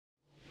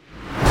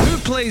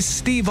plays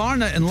Steve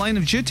Arnott in Line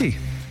of Duty?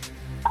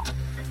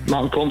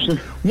 Martin Thompson.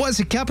 What is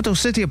the capital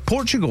city of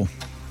Portugal?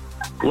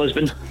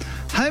 Lisbon.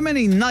 How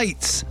many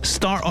knights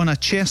start on a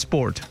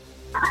chessboard?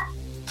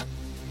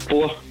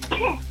 4.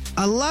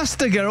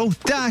 Elastigirl,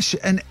 Dash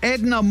and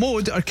Edna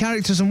Mode are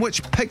characters in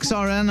which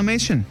Pixar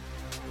animation?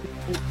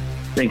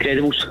 The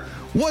Incredibles.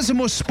 What's the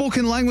most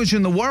spoken language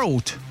in the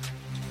world?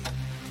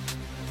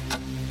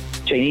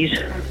 Chinese.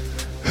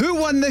 Who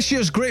won this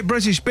year's Great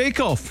British Bake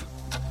Off?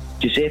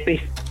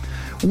 Giuseppe.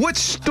 Which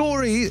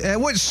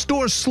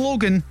store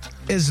slogan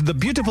is "The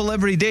Beautiful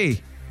Every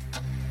Day"?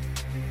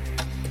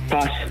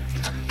 Pass.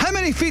 How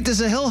many feet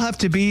does a hill have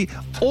to be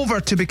over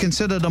to be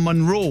considered a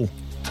Munro?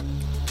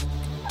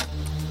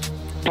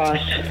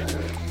 Pass.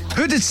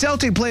 Who did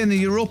Celtic play in the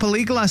Europa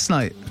League last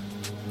night?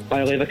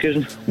 Bayer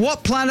Leverkusen.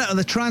 What planet are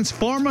the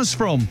Transformers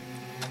from?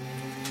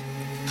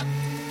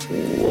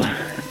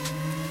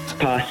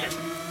 Pass.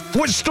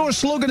 Which store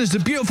slogan is "The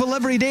Beautiful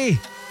Every Day"?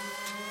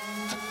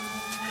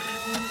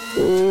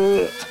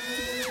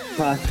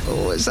 Pass.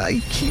 Oh, it's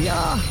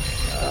IKEA.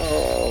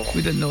 Oh.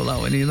 We didn't know that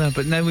one either,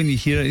 but now when you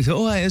hear it, you say,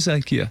 oh, it is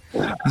IKEA.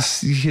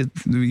 You hear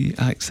the wee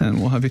accent,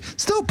 what have you.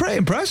 Still pretty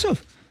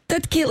impressive.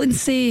 Did Caitlin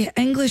say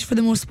English for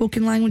the most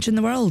spoken language in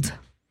the world?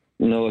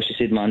 No, she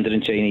said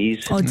Mandarin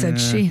Chinese. Oh, did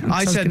she?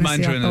 I said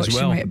Mandarin as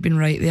well. She might have been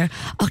right there.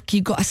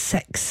 You got a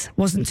 6.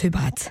 Wasn't too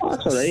bad. Oh,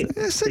 that's all right.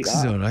 Yeah, 6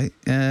 is all right.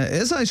 It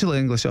is actually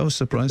English. I was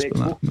surprised by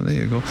that, but there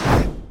you go.